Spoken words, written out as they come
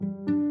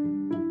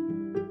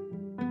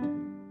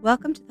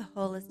Welcome to the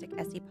Holistic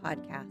Esthe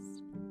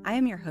podcast. I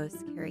am your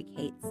host, Carrie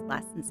Cates,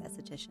 licensed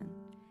esthetician.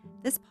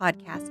 This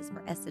podcast is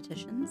for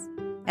estheticians,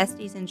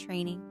 Estes in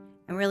training,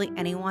 and really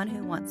anyone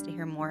who wants to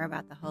hear more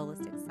about the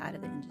holistic side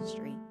of the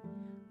industry.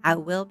 I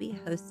will be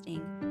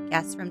hosting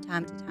guests from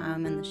time to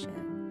time in the show.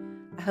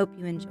 I hope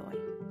you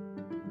enjoy.